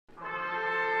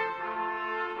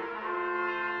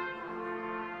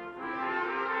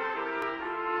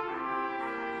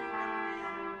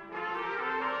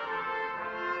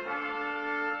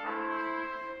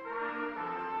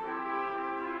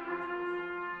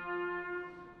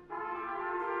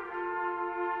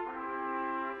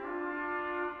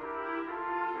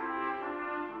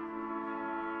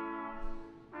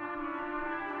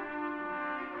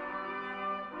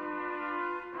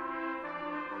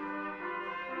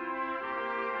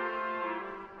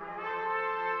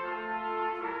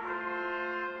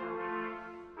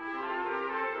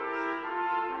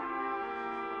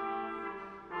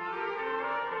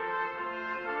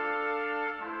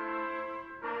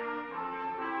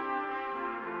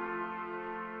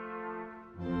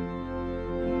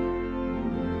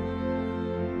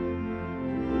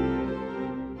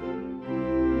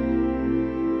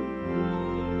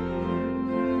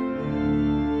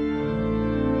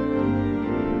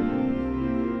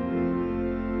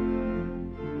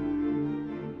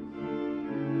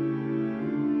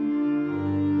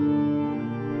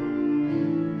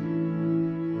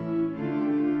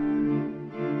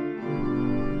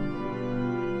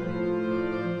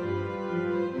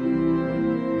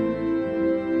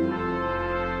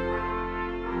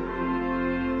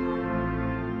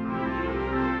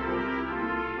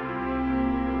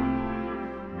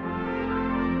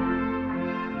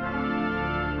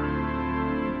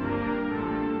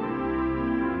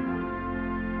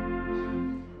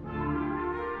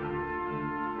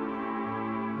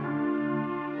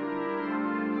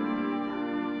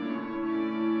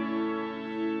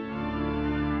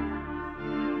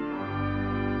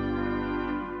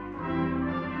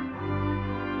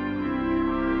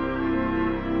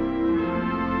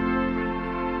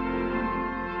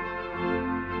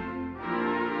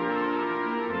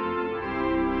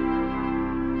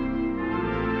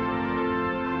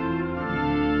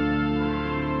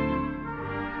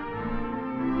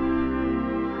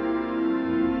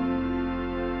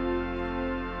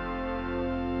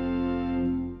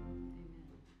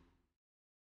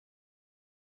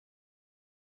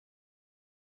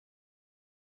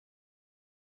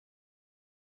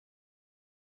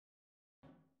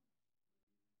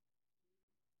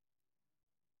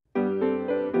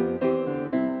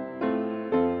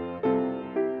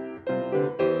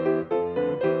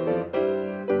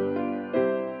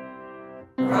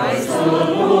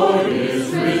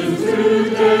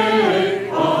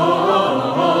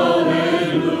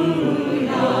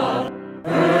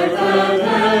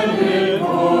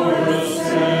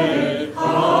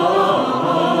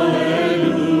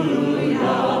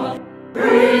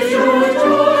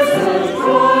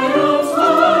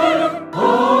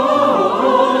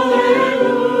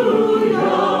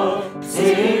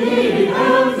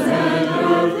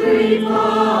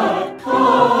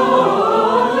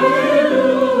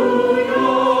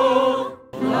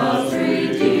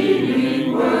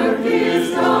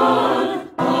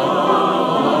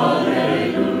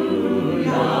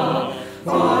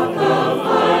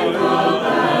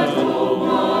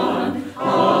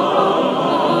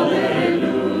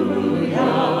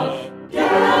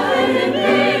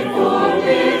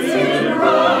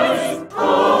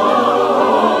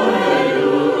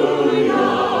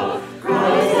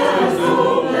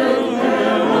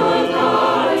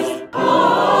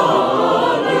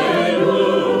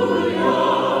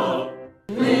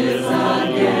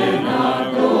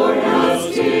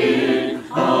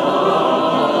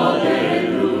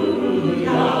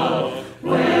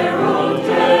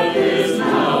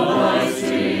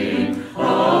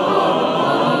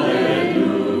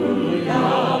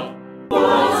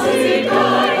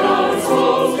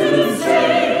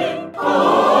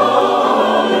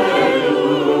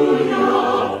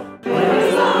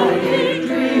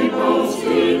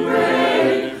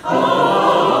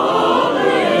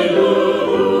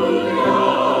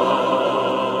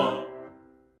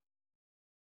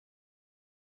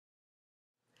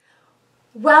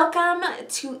Welcome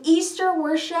to Easter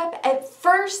worship at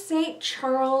First St.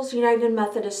 Charles United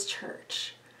Methodist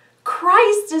Church.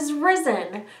 Christ is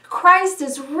risen. Christ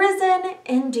is risen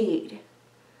indeed.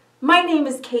 My name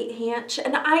is Kate Hanch,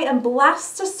 and I am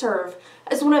blessed to serve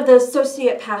as one of the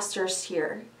associate pastors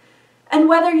here. And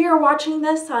whether you're watching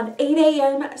this on 8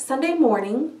 a.m. Sunday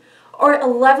morning or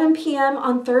 11 p.m.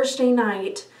 on Thursday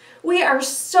night, we are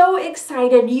so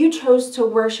excited you chose to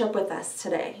worship with us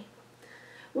today.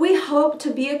 We hope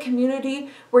to be a community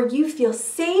where you feel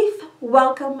safe,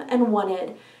 welcome, and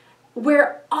wanted,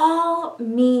 where all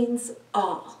means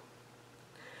all.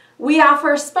 We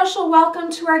offer a special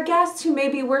welcome to our guests who may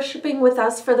be worshiping with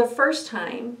us for the first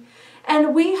time,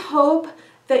 and we hope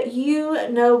that you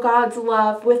know God's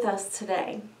love with us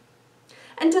today.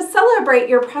 And to celebrate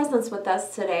your presence with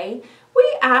us today,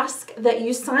 we ask that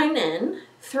you sign in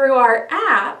through our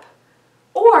app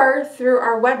or through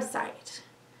our website.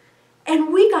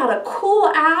 And we got a cool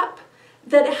app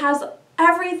that has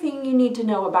everything you need to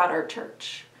know about our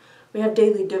church. We have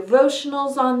daily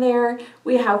devotionals on there,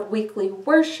 we have weekly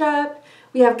worship,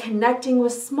 we have connecting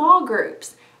with small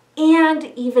groups,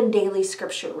 and even daily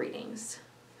scripture readings.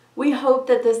 We hope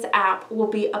that this app will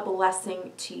be a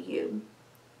blessing to you.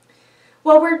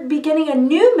 Well, we're beginning a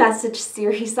new message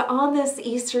series on this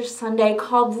Easter Sunday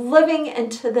called Living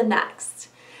into the Next.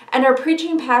 And our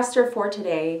preaching pastor for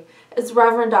today is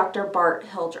Reverend Dr. Bart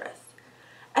Hildreth.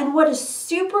 And what is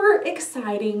super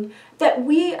exciting that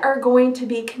we are going to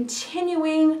be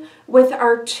continuing with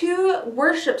our 2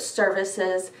 worship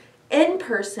services in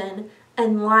person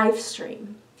and live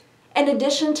stream. In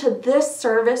addition to this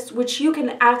service, which you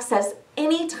can access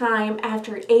anytime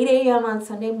after 8 a.m. on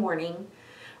Sunday morning,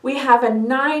 we have a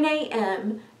 9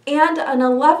 a.m. and an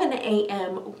 11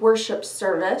 a.m. worship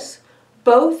service,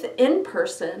 both in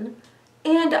person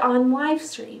and on live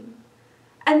stream.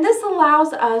 And this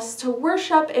allows us to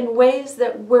worship in ways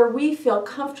where we feel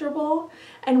comfortable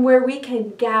and where we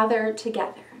can gather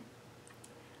together.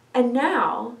 And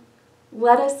now,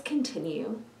 let us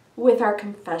continue with our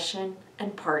confession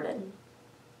and pardon.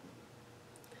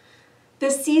 The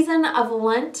season of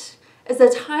Lent is a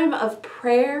time of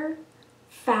prayer,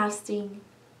 fasting,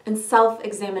 and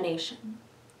self-examination.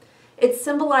 It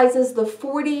symbolizes the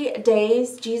 40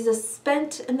 days Jesus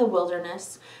spent in the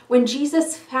wilderness when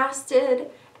Jesus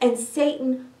fasted and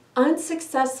Satan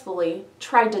unsuccessfully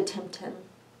tried to tempt him.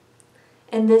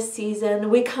 In this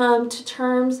season, we come to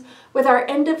terms with our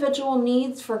individual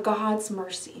needs for God's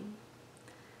mercy.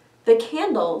 The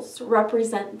candles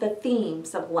represent the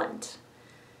themes of Lent.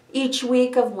 Each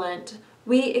week of Lent,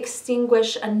 we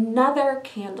extinguish another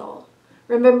candle,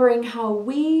 remembering how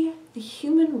we, the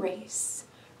human race,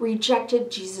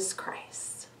 rejected Jesus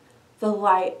Christ, the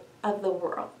light of the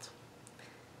world.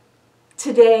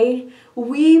 Today,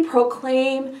 we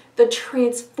proclaim the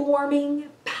transforming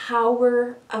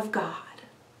power of God.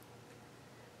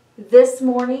 This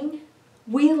morning,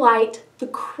 we light the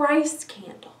Christ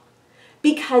candle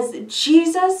because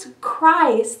Jesus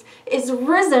Christ is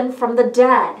risen from the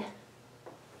dead.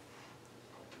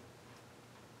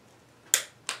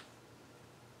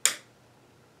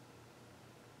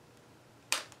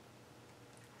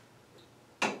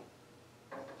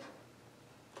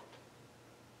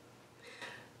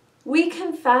 We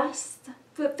confess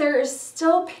that there is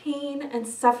still pain and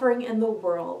suffering in the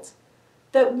world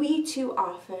that we too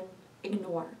often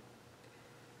ignore.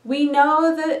 We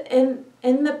know that in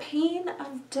the pain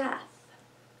of death,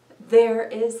 there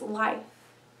is life.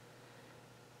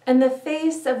 In the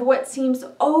face of what seems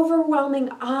overwhelming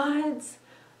odds,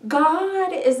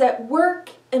 God is at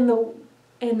work in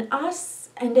us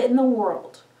and in the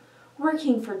world,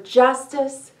 working for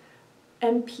justice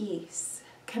and peace,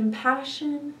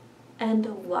 compassion and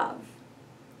love.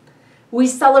 We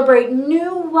celebrate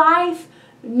new life,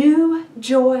 new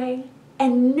joy,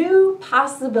 and new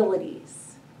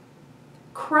possibilities.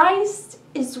 Christ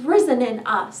is risen in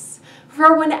us,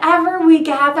 for whenever we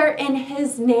gather in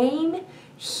His name,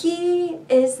 He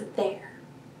is there.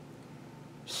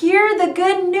 Hear the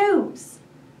good news.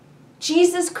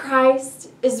 Jesus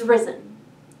Christ is risen.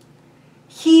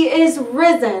 He is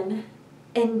risen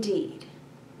indeed.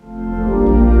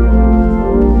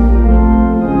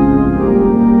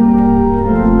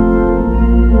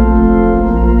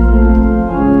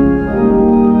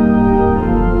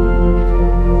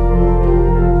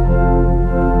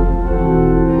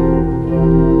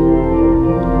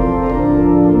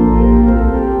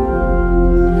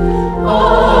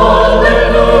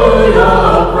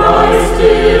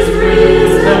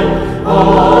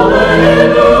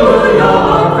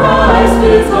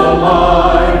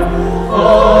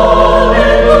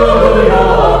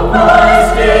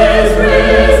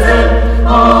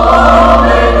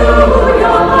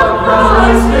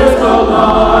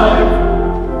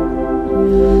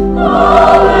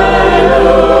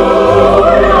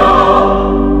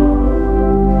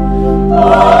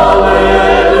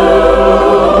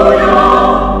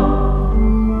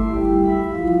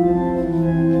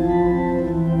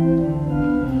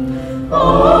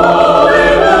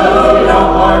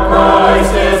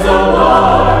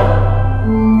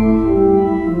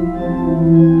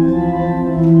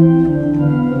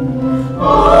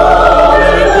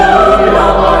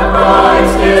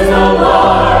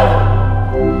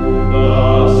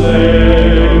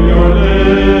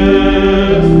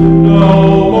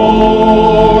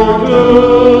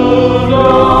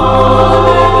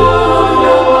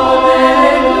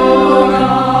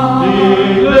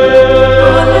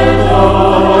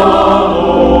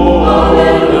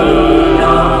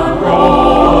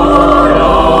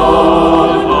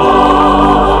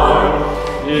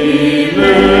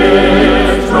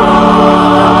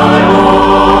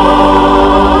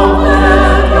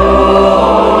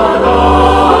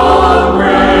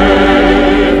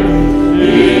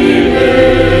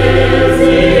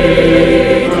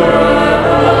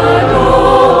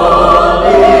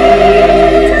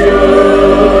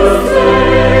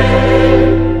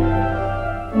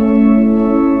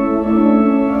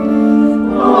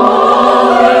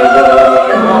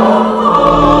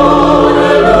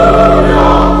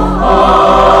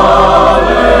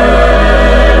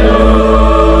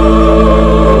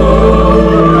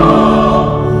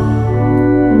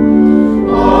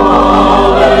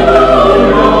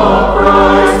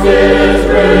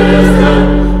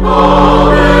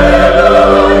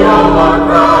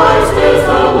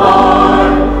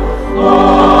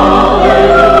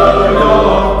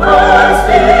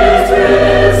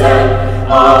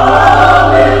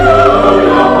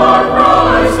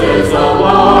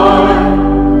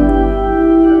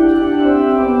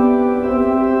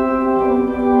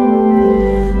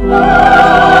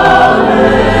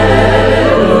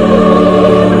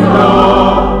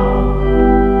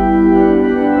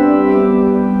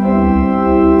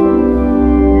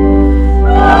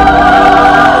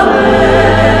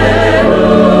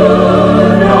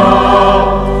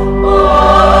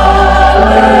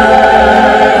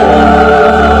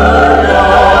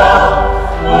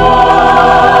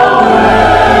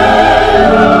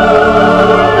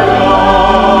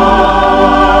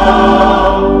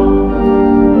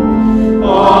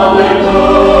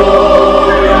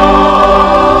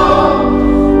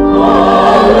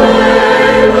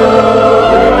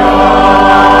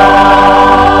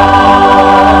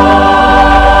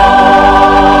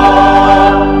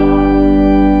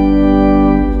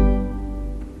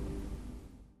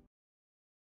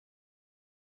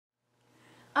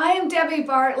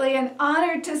 And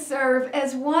honored to serve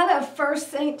as one of First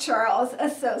St. Charles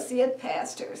Associate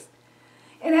Pastors.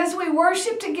 And as we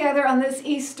worship together on this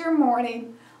Easter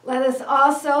morning, let us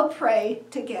also pray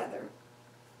together.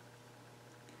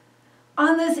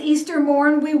 On this Easter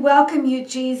morn, we welcome you,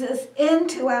 Jesus,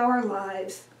 into our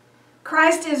lives.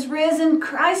 Christ is risen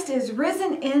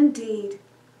indeed.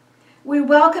 We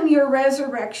welcome your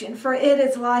resurrection, for it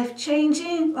is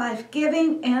life-changing,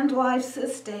 life-giving, and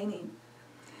life-sustaining.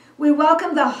 We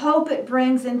welcome the hope it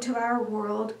brings into our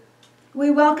world.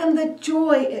 We welcome the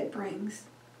joy it brings.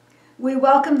 We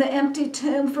welcome the empty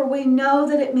tomb, for we know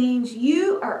that it means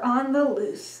you are on the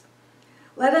loose.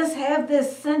 Let us have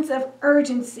this sense of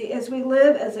urgency as we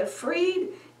live as a freed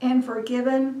and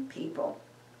forgiven people.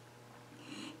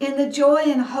 In the joy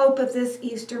and hope of this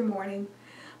Easter morning,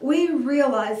 we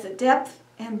realize the depth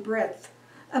and breadth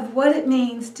of what it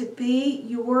means to be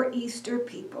your Easter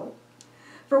people.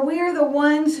 For we are the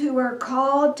ones who are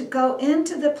called to go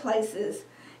into the places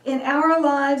in our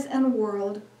lives and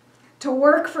world to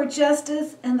work for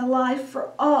justice and the life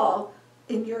for all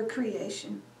in your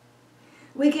creation.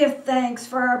 We give thanks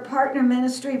for our partner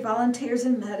ministry, Volunteers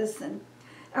in Medicine,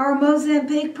 our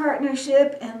Mozambique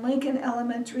partnership, and Lincoln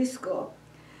Elementary School,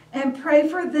 and pray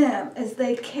for them as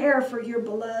they care for your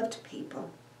beloved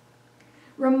people.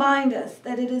 Remind us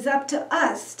that it is up to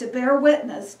us to bear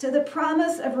witness to the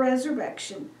promise of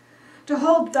resurrection, to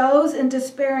hold those in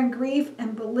despair and grief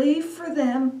and believe for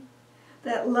them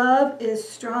that love is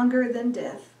stronger than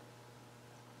death.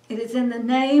 It is in the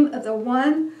name of the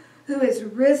one who is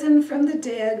risen from the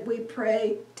dead we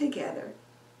pray together.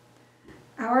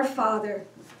 Our Father,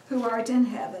 who art in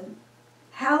heaven,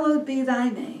 hallowed be thy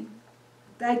name.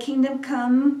 Thy kingdom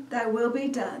come, thy will be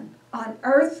done, on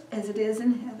earth as it is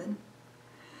in heaven.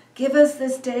 Give us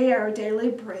this day our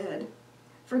daily bread.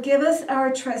 Forgive us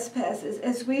our trespasses,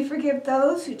 as we forgive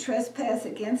those who trespass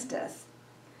against us.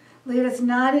 Lead us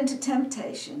not into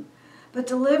temptation, but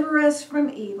deliver us from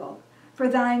evil. For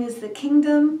thine is the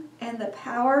kingdom, and the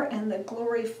power, and the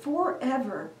glory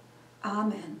forever.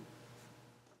 Amen.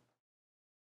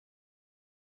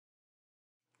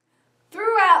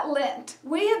 Throughout Lent,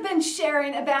 we have been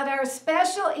sharing about our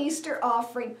special Easter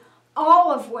offering,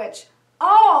 all of which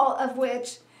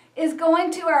is going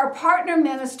to our partner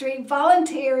ministry,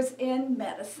 Volunteers in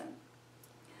Medicine.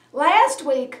 Last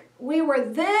week, we were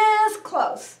this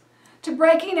close to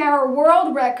breaking our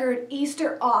world record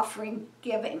Easter offering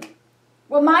giving.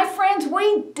 Well, my friends,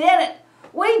 we did it.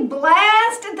 We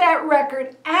blasted that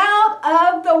record out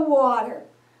of the water.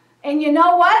 And you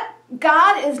know what?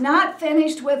 God is not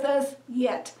finished with us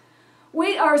yet.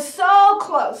 We are so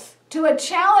close to a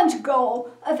challenge goal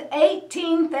of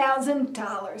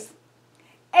 $18,000.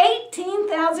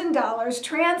 $18,000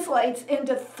 translates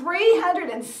into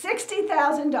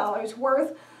 $360,000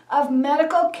 worth of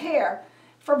medical care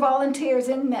for Volunteers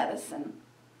in Medicine.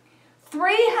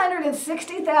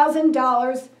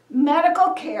 $360,000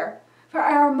 medical care for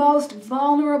our most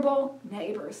vulnerable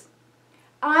neighbors.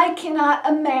 I cannot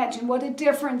imagine what a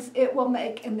difference it will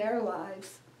make in their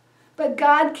lives. But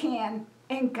God can,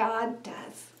 and God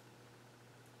does.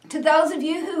 To those of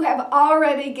you who have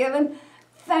already given,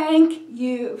 thank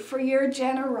you for your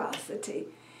generosity.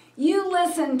 You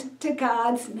listened to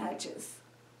God's nudges.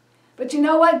 But you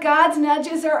know what? God's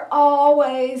nudges are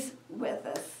always with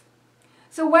us.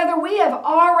 So whether we have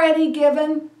already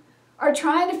given, or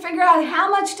trying to figure out how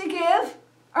much to give,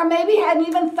 or maybe hadn't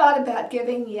even thought about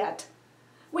giving yet,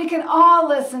 we can all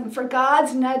listen for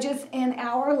God's nudges in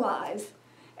our lives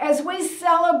as we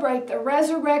celebrate the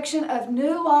resurrection of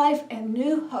new life and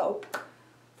new hope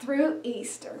through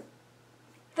Easter.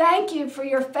 Thank you for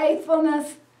your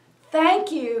faithfulness.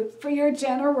 Thank you for your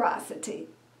generosity.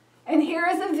 And here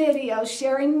is a video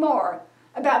sharing more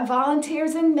about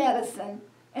Volunteers in Medicine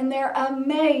and their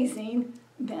amazing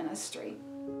ministry.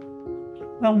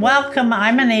 Well, welcome.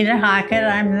 I'm Anita Hackett.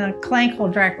 I'm the clinical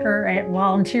director at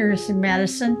Volunteers in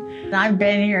Medicine. I've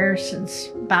been here since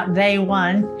about day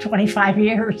one, 25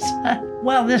 years.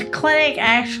 Well, this clinic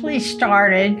actually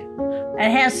started,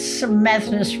 it has some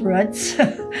Methodist roots.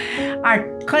 Our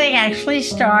clinic actually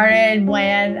started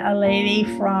when a lady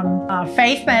from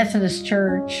Faith Methodist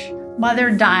Church,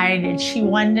 mother died, and she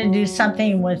wanted to do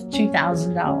something with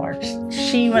 $2,000.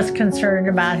 She was concerned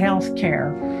about health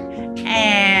care.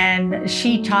 And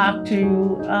she talked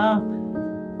to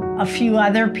a few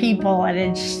other people,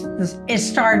 and it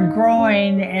started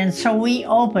growing. And so we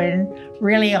opened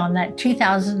really on that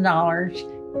 $2,000.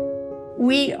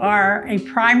 We are a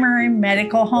primary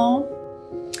medical home.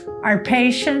 Our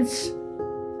patients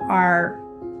are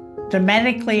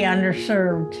medically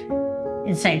underserved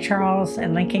in St. Charles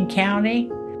and Lincoln County.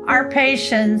 Our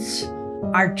patients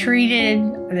are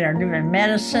treated, they're given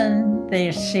medicine,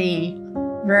 they see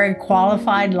very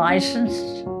qualified,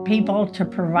 licensed people to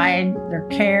provide their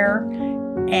care,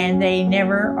 and they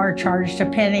never are charged a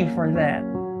penny for that.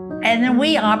 And then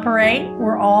we operate,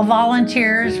 we're all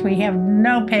volunteers, we have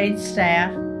no paid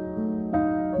staff.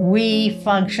 We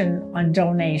function on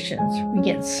donations. We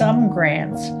get some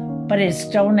grants, but it's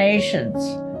donations.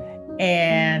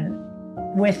 And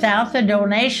without the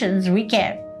donations, we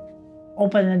can't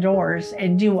open the doors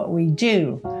and do what we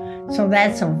do. So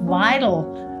that's a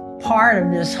vital part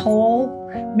of this whole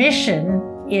mission,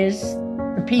 is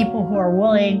the people who are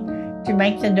willing to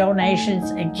make the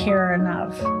donations and care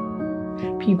enough.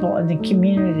 People in the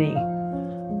community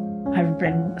have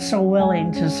been so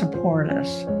willing to support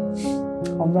us.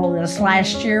 Although this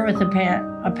last year with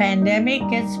a pandemic,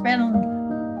 it's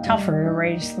been tougher to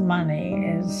raise the money,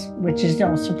 which is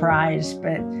no surprise,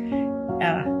 but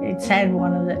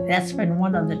that's been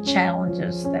one of the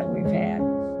challenges that we've had.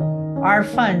 Our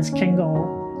funds can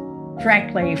go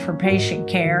directly for patient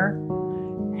care,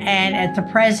 and at the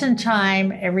present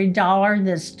time, every dollar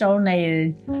that's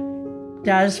donated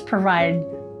does provide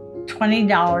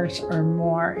 $20 or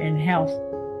more in health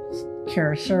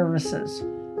care services.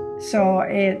 So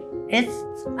it's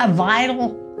a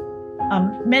vital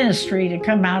ministry to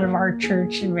come out of our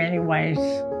church in many ways.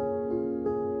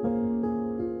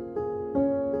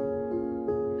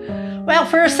 Well,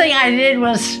 first thing I did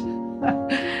was,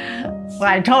 well,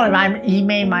 I told him he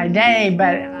made my day,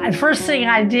 but the first thing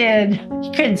I did,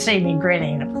 he couldn't see me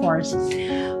grinning, of course,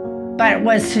 but it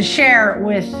was to share it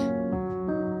with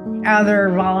other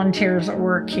volunteers that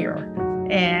work here.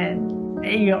 And,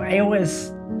 it was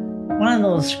one of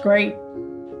those great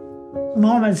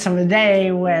moments of the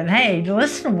day when, hey,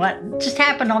 listen to what just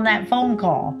happened on that phone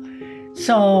call.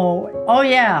 So, oh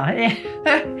yeah.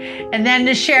 And then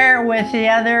to share it with the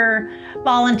other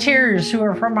volunteers who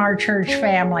are from our church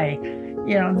family,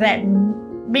 that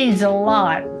means a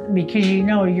lot, because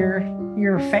your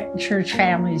church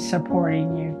family is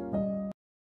supporting you.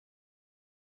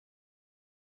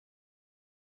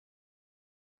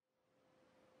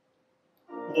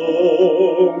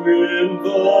 Long in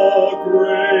the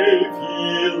grave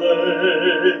he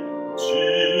lay,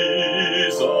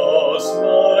 Jesus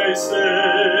my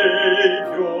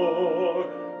Savior,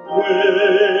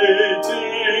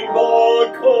 waiting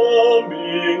the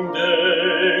coming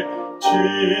day,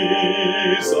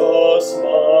 Jesus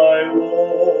my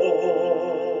Lord.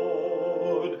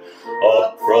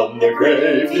 Up from the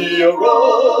grave he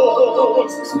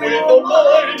arose, with a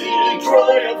mighty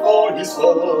triumph o'er his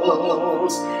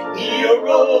foes. He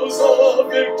arose a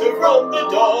victor from the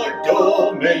dark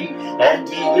domain, and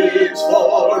he lives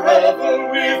forever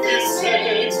with his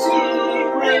saints to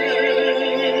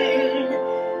reign.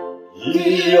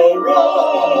 He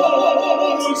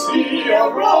arose,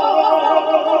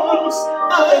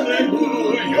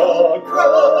 hallelujah,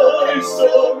 Christ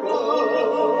arose.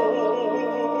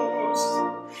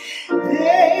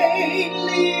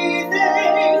 Daily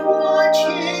they watch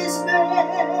his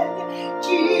bed,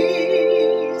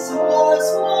 Jesus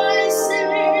my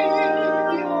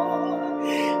Savior.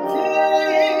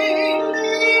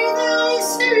 Daily they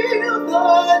seal the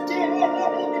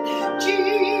dead,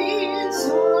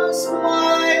 Jesus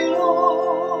my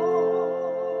Lord.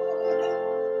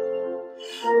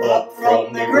 Up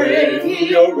from the grave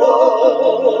he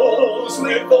arose,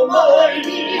 with a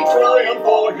mighty triumph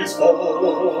o'er his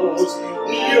foes.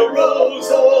 He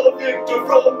arose a victor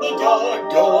from the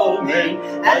dark domain,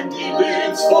 and he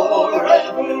lives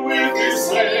forever with his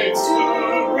saints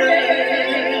to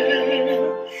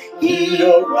reign. He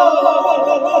arose,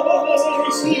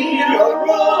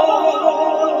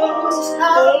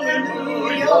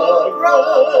 hallelujah,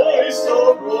 Christ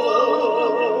arose.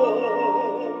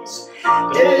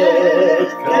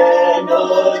 Death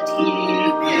cannot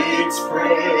keep its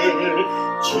prey,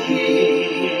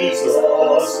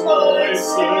 Jesus my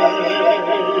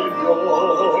Savior.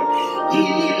 He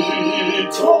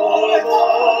tore the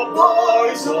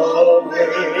bars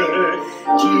away,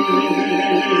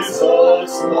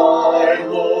 Jesus my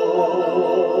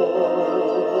Lord.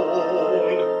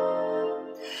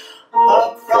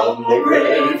 Up from the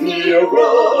grave he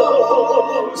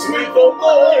arose, with a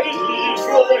mighty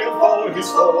triumph o'er his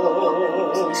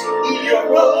foes. He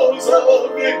arose a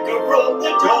victor from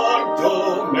the dark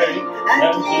domain,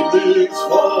 and he lives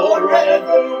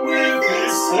forever with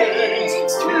his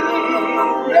saints to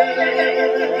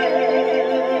reign.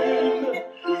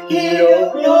 He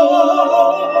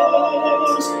arose,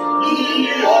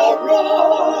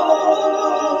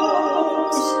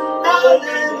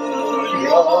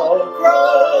 hallelujah,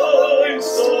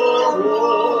 Christ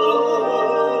arose.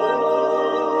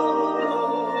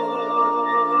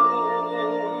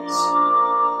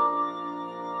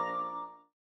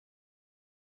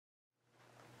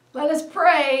 Let us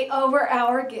pray over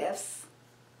our gifts.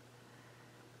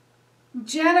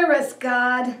 Generous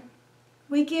God,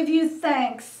 we give you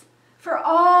thanks for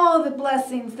all the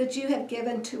blessings that you have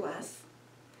given to us,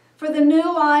 for the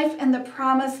new life and the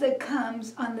promise that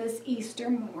comes on this Easter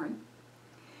morn.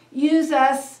 Use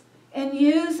us and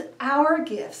use our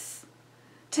gifts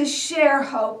to share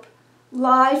hope,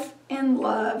 life, and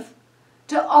love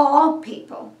to all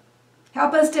people.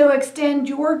 Help us to extend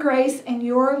your grace and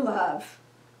your love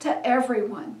to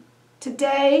everyone,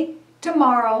 today,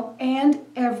 tomorrow, and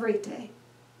every day.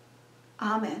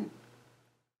 Amen.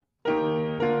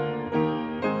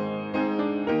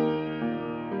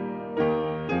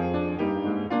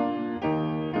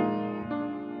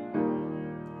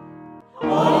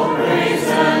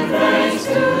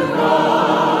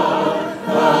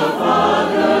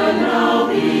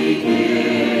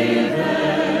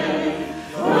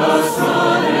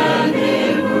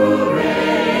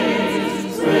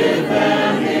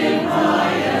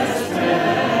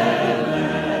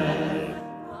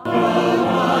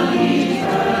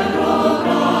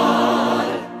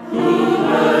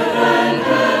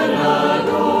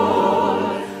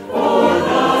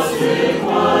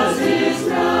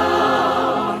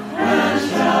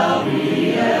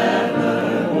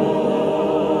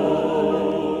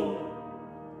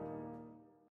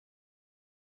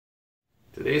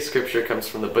 Today's scripture comes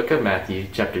from the book of Matthew,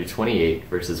 chapter 28,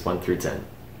 verses 1 through 10.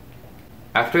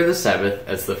 After the Sabbath,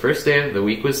 as the first day of the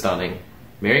week was dawning,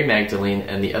 Mary Magdalene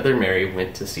and the other Mary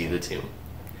went to see the tomb.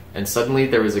 And suddenly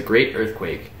there was a great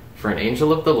earthquake, for an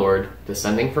angel of the Lord,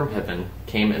 descending from heaven,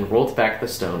 came and rolled back the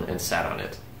stone and sat on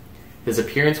it. His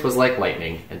appearance was like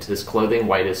lightning, and his clothing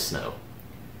white as snow.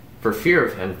 For fear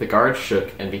of him, the guards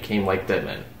shook and became like dead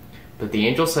men. But the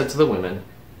angel said to the women,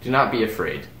 "Do not be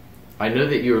afraid. I know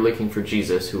that you are looking for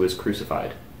Jesus who was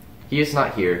crucified. He is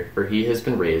not here, for he has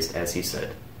been raised, as he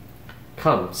said.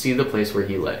 Come, see the place where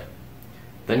he lay.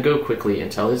 Then go quickly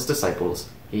and tell his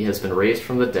disciples, he has been raised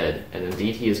from the dead, and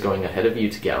indeed he is going ahead of you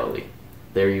to Galilee.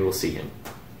 There you will see him."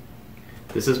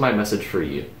 This is my message for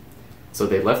you. So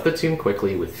they left the tomb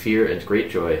quickly with fear and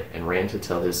great joy, and ran to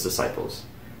tell his disciples.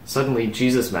 Suddenly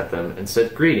Jesus met them and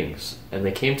said, "Greetings," and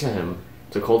they came to him,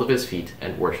 took hold of his feet,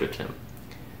 and worshipped him.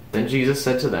 Then Jesus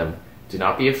said to them, "Do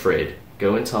not be afraid.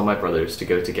 Go and tell my brothers to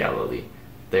go to Galilee.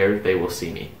 There they will see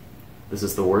me." This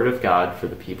is the word of God for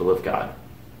the people of God.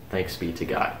 Thanks be to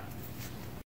God.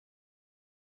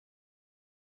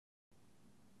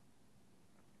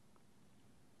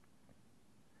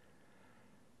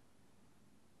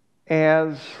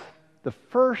 As the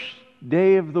first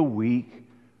day of the week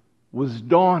was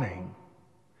dawning,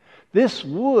 this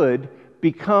would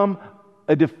become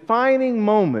a defining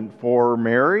moment for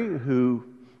Mary, who,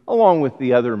 along with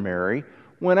the other Mary,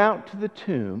 went out to the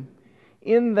tomb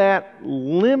in that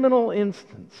liminal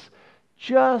instance,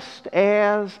 just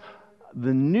as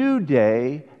the new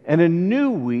day and a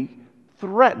new week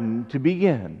threatened to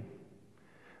begin.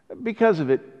 Because of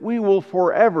it, we will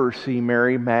forever see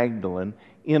Mary Magdalene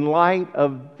in light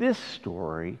of this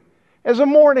story as a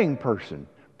morning person,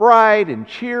 bright and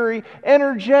cheery,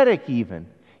 energetic even,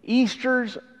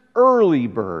 Easter's early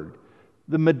bird,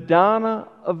 the Madonna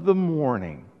of the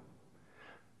morning.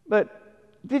 But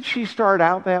did she start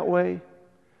out that way?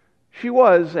 She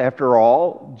was, after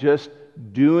all, just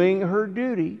doing her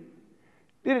duty.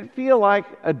 Did it feel like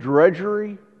a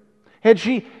drudgery? Had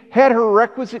she had her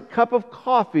requisite cup of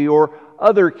coffee or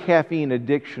other caffeine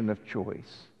addiction of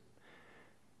choice?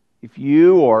 If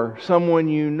you or someone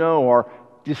you know are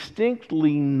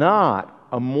distinctly not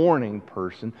a morning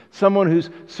person, someone whose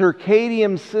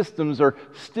circadian systems are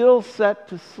still set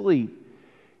to sleep,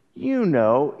 you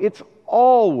know it's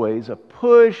always a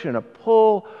push and a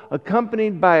pull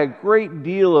accompanied by a great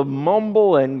deal of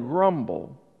mumble and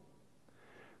grumble.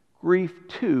 Grief,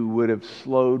 too, would have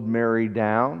slowed Mary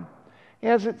down,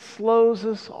 as it slows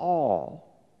us all.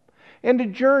 And to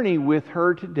journey with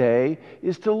her today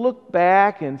is to look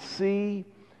back and see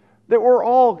that we're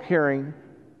all carrying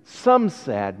some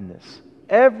sadness,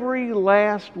 every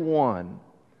last one,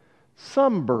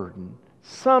 some burden,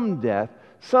 some death,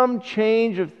 some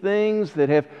change of things that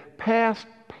have passed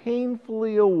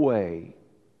painfully away.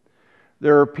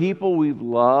 There are people we've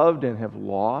loved and have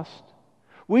lost.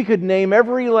 We could name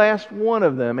every last one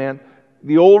of them, and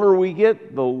the older we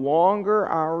get, the longer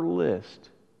our list.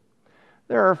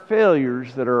 There are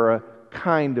failures that are a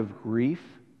kind of grief.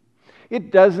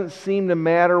 It doesn't seem to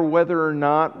matter whether or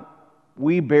not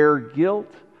we bear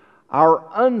guilt. Our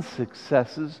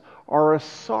unsuccesses are a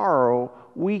sorrow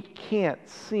we can't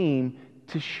seem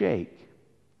to shake.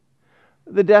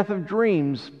 The death of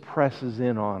dreams presses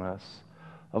in on us,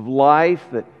 of life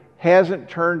that hasn't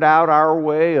turned out our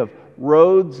way, of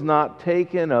roads not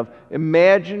taken, of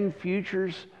imagined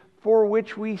futures for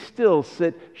which we still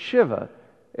sit Shiva,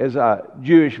 as a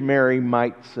Jewish Mary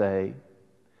might say.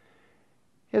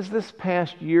 Has this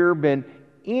past year been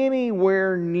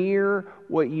anywhere near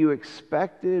what you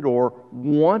expected or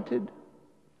wanted?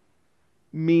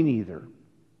 Me neither.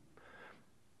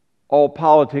 All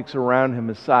politics around him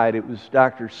aside, it was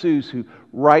Dr. Seuss who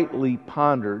rightly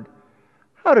pondered,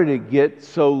 how did it get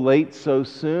so late so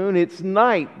soon? It's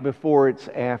night before it's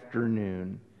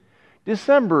afternoon.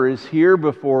 December is here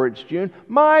before it's June.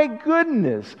 My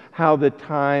goodness, how the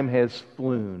time has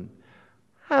flown.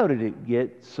 How did it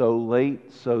get so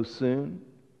late so soon?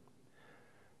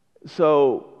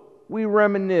 So we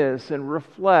reminisce and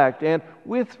reflect and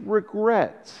with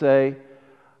regret say,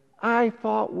 I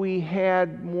thought we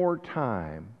had more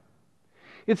time.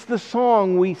 It's the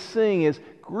song we sing as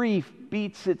grief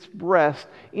beats its breast,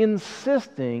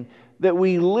 insisting that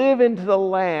we live into the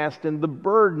last and the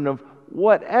burden of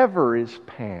whatever is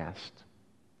past.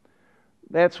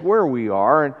 That's where we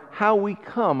are and how we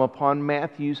come upon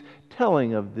Matthew's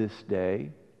telling of this day.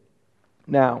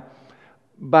 Now,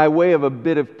 by way of a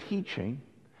bit of teaching,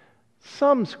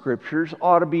 some scriptures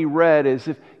ought to be read as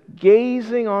if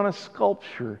gazing on a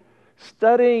sculpture,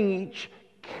 studying each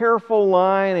careful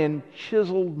line and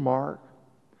chiseled mark.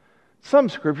 Some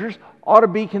scriptures ought to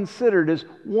be considered as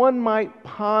one might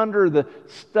ponder the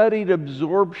studied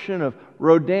absorption of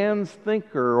Rodin's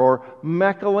Thinker or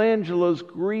Michelangelo's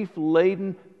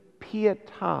grief-laden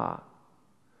Pietà.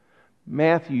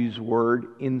 Matthew's word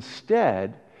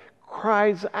instead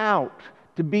cries out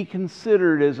to be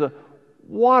considered as a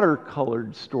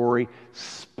watercolored story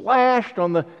splashed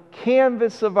on the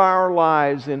canvas of our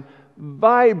lives in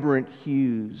vibrant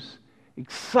hues,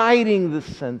 exciting the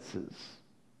senses.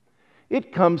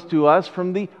 It comes to us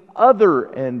from the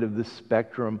other end of the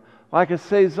spectrum, like a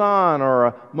Cézanne or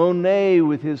a Monet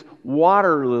with his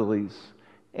water lilies,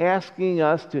 asking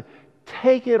us to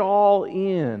take it all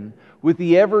in with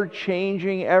the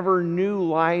ever-changing, ever-new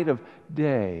light of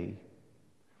day.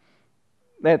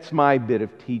 That's my bit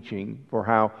of teaching for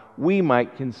how we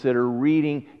might consider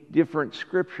reading different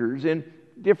scriptures in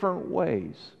different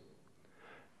ways.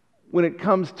 When it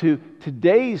comes to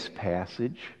today's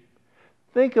passage,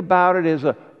 think about it as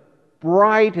a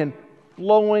bright and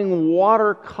flowing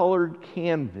watercolored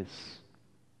canvas.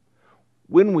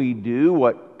 When we do,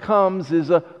 what comes is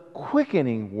a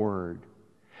quickening word.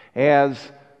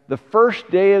 As the first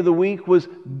day of the week was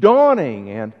dawning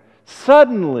and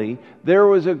suddenly there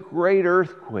was a great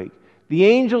earthquake.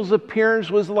 The angel's appearance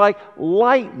was like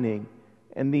lightning,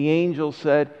 and the angel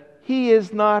said, "He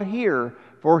is not here,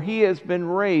 for he has been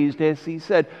raised," as he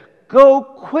said. "Go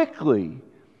quickly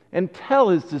and tell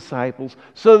his disciples."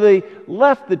 So they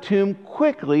left the tomb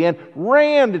quickly and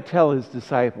ran to tell his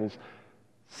disciples.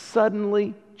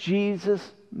 Suddenly,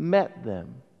 Jesus met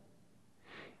them.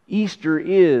 Easter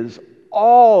is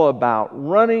all about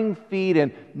running feet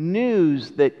and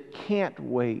news that can't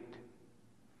wait.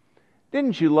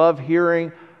 Didn't you love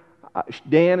hearing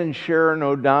Dan and Sharon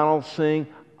O'Donnell sing,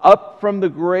 "Up from the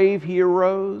grave he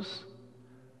arose"?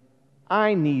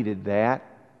 I needed that,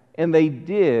 and they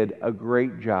did a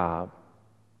great job.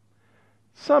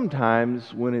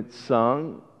 Sometimes when it's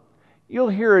sung, you'll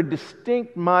hear a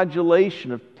distinct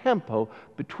modulation of tempo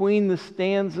between the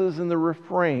stanzas and the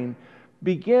refrain,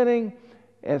 beginning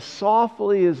as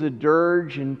softly as a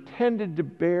dirge intended to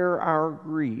bear our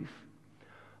grief.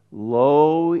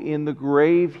 Lo, in the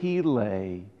grave he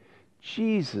lay,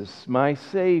 Jesus my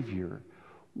Savior,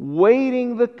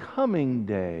 waiting the coming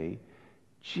day,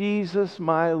 Jesus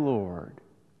my Lord.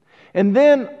 And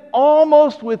then,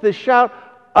 almost with a shout,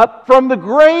 up from the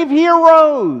grave he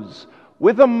arose.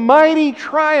 With a mighty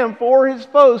triumph o'er his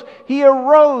foes, he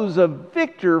arose a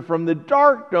victor from the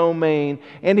dark domain,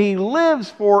 and he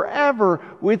lives forever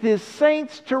with his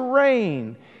saints to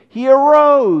reign. He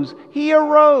arose, he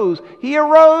arose, he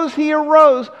arose, he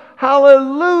arose.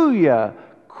 Hallelujah!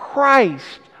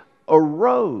 Christ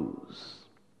arose.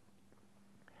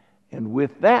 And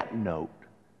with that note,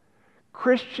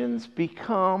 Christians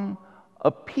become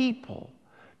a people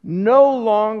no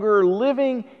longer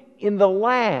living in the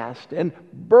last and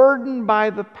burdened by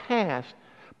the past,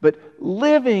 but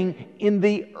living in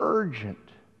the urgent.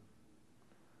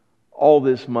 All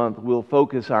this month, we'll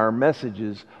focus our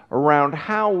messages around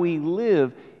how we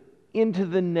live into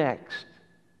the next.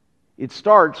 It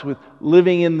starts with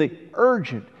living in the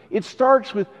urgent. It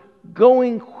starts with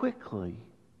going quickly.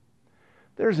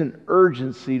 There's an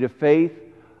urgency to faith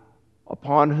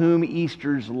upon whom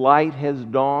Easter's light has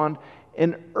dawned,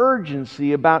 an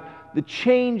urgency about the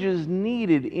changes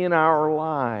needed in our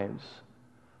lives,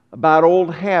 about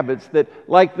old habits that,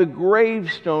 like the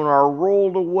gravestone, are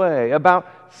rolled away, about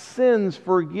sins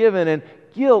forgiven and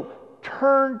guilt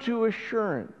turned to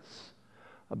assurance,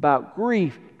 about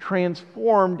grief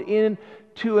transformed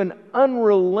into an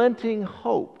unrelenting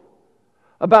hope,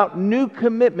 about new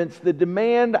commitments that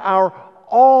demand our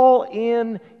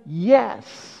all-in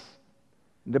yes,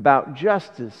 and about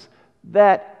justice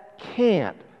that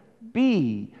can't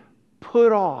be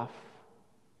put off.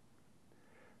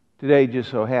 Today just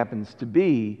so happens to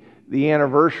be the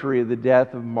anniversary of the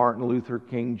death of Martin Luther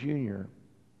King Jr.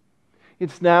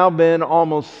 It's now been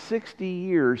almost 60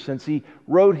 years since he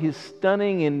wrote his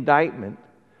stunning indictment,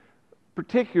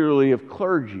 particularly of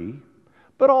clergy,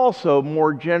 but also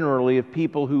more generally of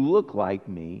people who look like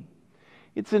me.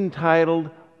 It's entitled,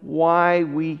 "Why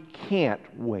We Can't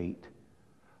Wait,"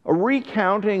 a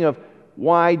recounting of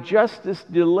why justice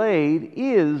delayed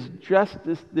is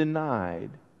justice denied.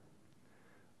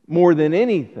 More than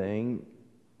anything,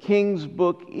 King's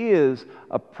book is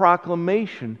a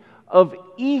proclamation of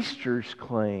Easter's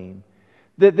claim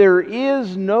that there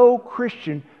is no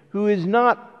Christian who is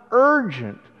not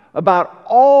urgent about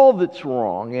all that's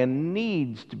wrong and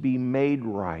needs to be made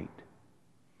right.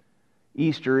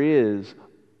 Easter is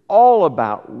all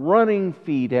about running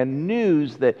feet and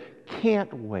news that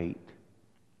can't wait.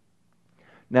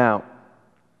 Now,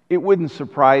 it wouldn't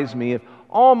surprise me if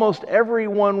almost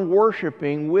everyone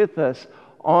worshiping with us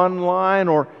online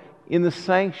or in the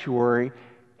sanctuary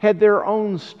had their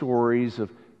own stories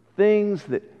of things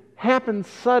that happened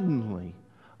suddenly,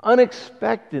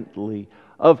 unexpectedly,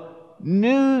 of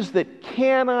news that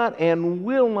cannot and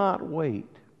will not wait.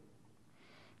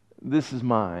 This is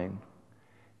mine.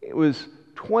 It was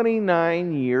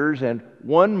 29 years and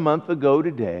 1 month ago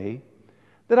today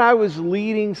that I was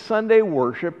leading Sunday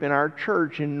worship in our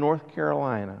church in North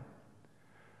Carolina.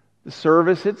 The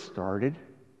service had started.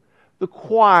 The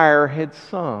choir had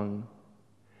sung.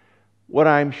 What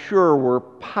I'm sure were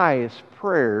pious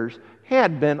prayers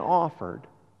had been offered.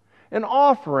 An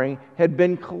offering had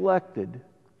been collected.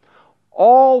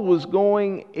 All was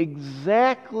going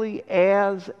exactly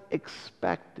as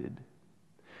expected.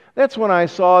 That's when I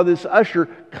saw this usher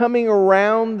coming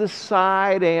around the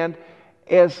side and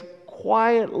as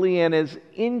quietly and as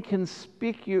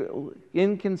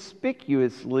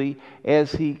inconspicuously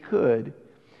as he could,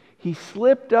 he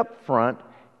slipped up front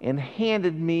and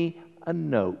handed me a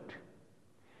note.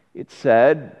 It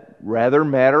said, rather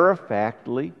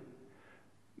matter-of-factly,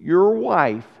 "Your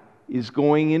wife is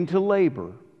going into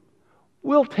labor.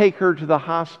 We'll take her to the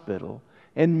hospital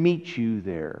and meet you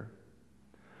there."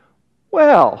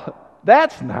 Well,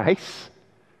 that's nice.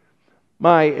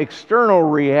 My external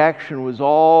reaction was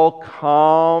all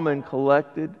calm and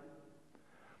collected.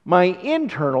 My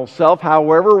internal self,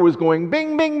 however, was going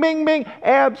bing, bing, bing, bing,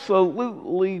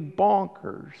 absolutely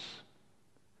bonkers.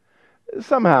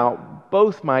 Somehow,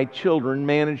 both my children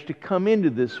managed to come into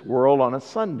this world on a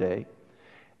Sunday,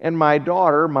 and my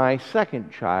daughter, my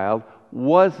second child,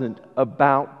 wasn't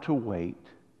about to wait.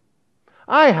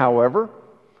 I, however,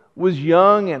 was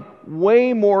young and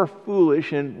way more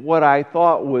foolish in what I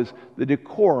thought was the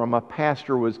decorum a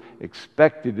pastor was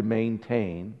expected to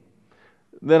maintain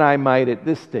than I might at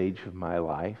this stage of my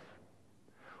life.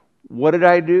 What did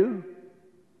I do?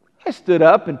 I stood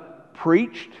up and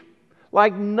preached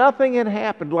like nothing had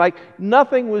happened, like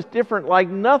nothing was different, like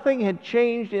nothing had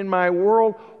changed in my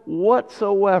world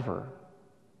whatsoever.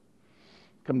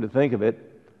 Come to think of it,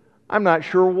 I'm not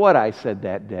sure what I said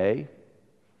that day.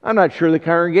 I'm not sure the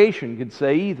congregation could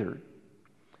say either.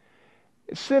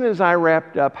 As soon as I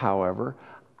wrapped up, however,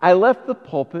 I left the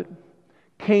pulpit,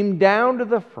 came down to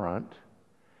the front,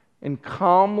 and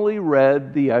calmly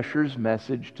read the usher's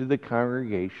message to the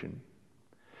congregation.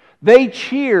 They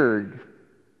cheered.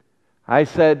 I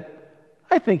said,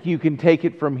 "I think you can take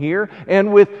it from here."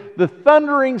 And with the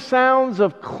thundering sounds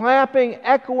of clapping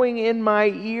echoing in my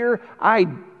ear, I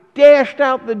dashed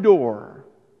out the door.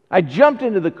 I jumped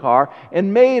into the car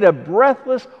and made a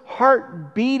breathless,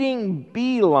 heart-beating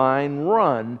beeline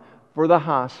run for the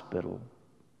hospital.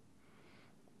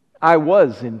 I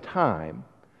was in time,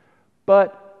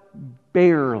 but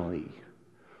barely.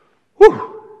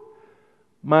 Whew!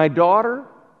 My daughter,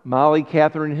 Molly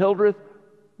Catherine Hildreth,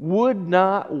 would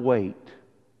not wait.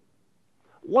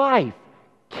 Life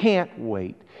can't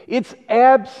wait. It's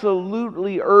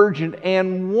absolutely urgent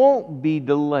and won't be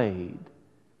delayed.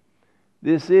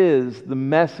 This is the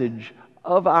message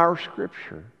of our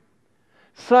Scripture,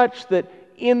 such that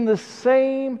in the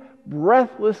same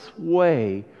breathless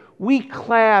way we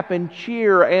clap and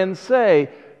cheer and say,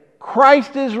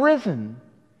 "Christ is risen.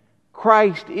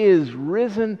 Christ is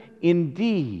risen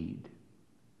indeed."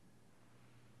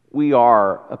 We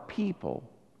are a people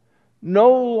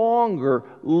no longer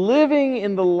living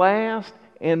in the last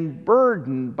and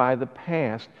burdened by the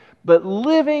past, but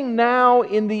living now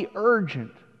in the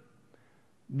urgent.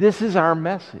 This is our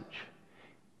message.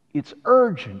 It's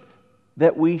urgent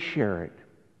that we share it.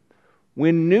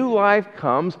 When new life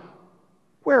comes,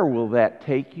 where will that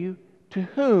take you? To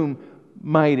whom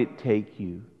might it take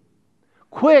you?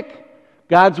 Quick,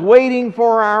 God's waiting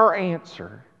for our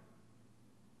answer.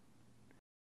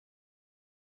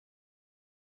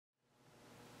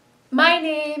 My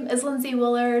name is Lindsay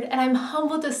Willard, and I'm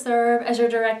humbled to serve as your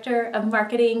Director of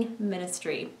Marketing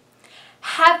Ministry.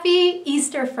 Happy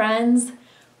Easter, friends!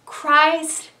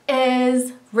 Christ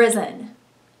is risen.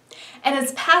 And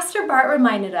as Pastor Bart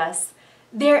reminded us,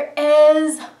 there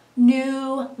is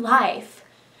new life.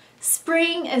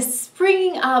 Spring is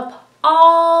springing up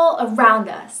all around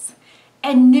us,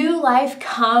 and new life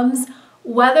comes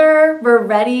whether we're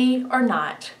ready or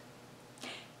not.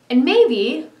 And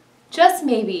maybe, just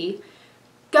maybe,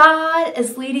 God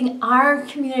is leading our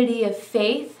community of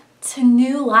faith to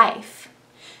new life,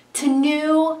 to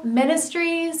new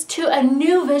ministries, to a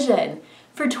new vision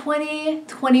for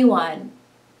 2021.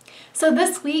 So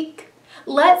this week,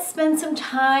 let's spend some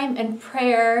time in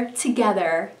prayer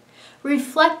together,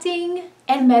 reflecting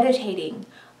and meditating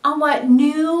on what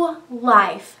new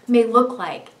life may look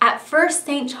like at First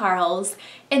St. Charles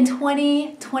in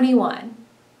 2021.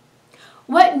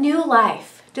 What new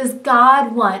life does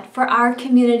God want for our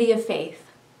community of faith?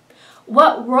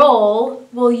 What role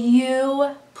will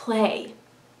you play?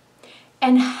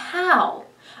 And how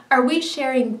are we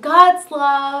sharing God's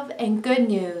love and good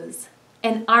news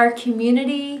in our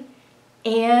community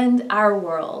and our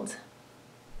world?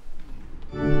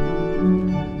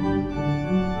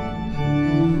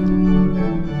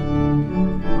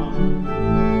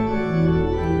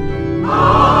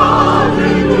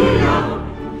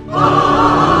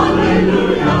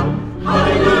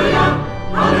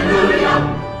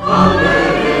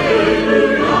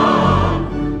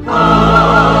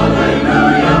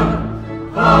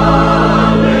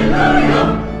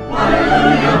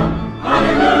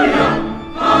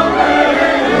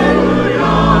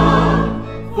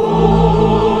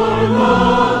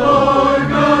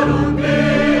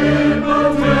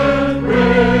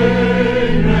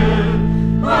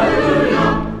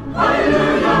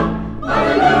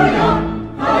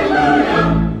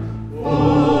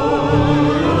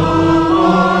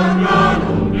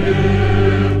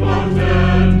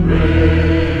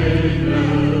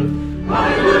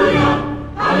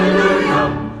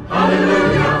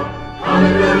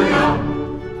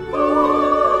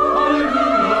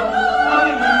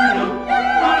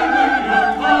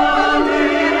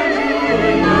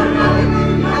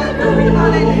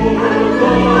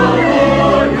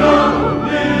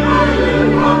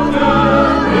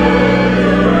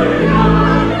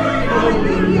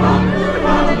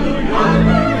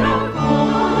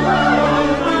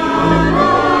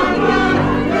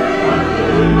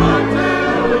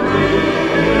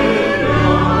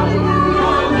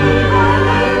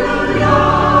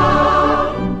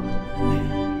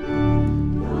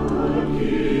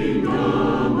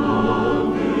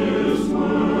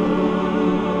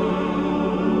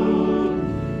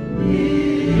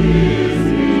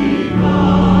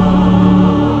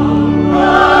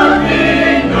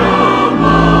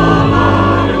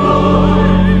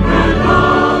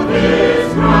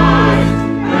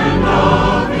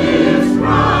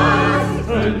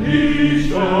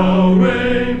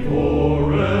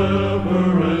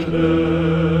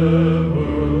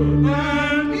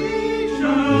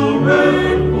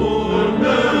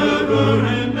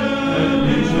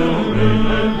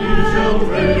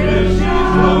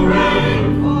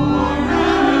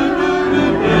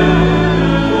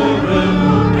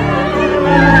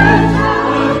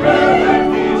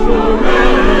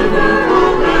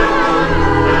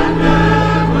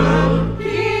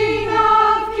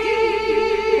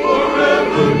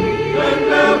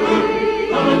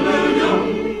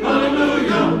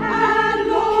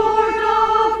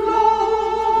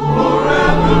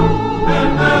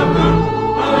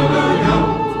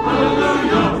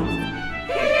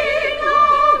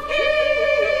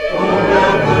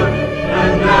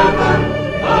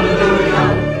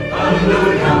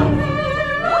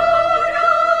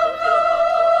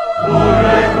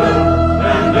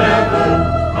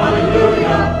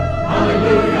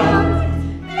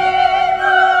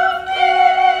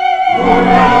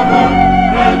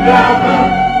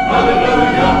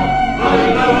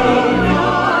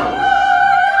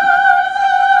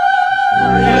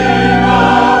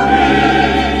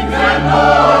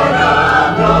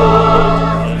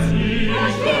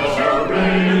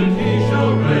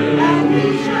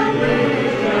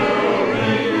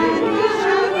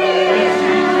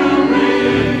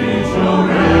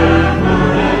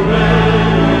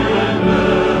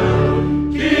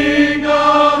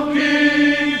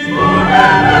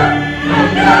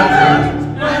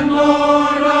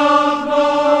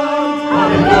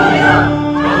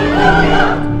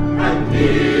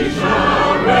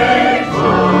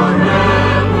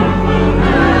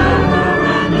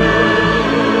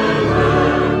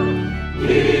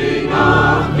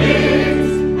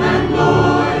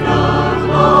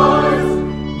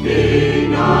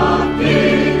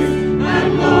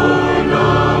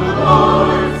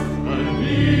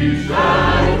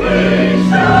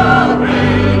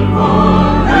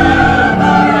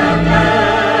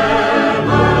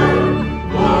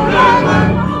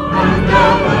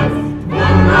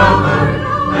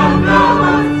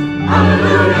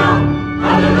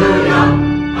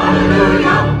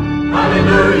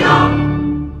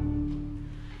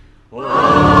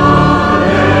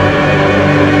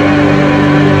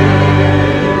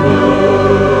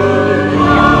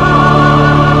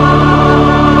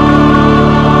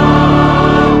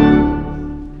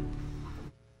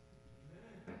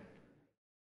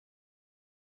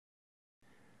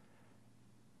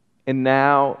 And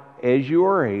now, as you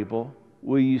are able,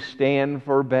 will you stand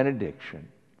for benediction?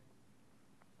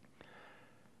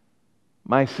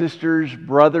 My sisters,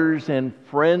 brothers, and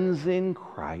friends in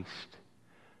Christ,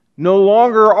 no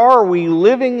longer are we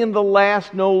living in the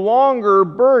last, no longer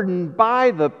burdened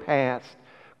by the past.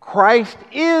 Christ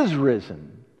is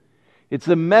risen. It's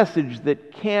a message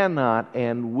that cannot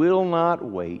and will not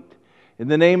wait. In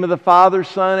the name of the Father,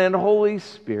 Son, and Holy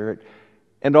Spirit,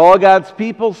 and all God's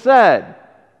people said,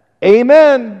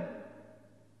 Amen.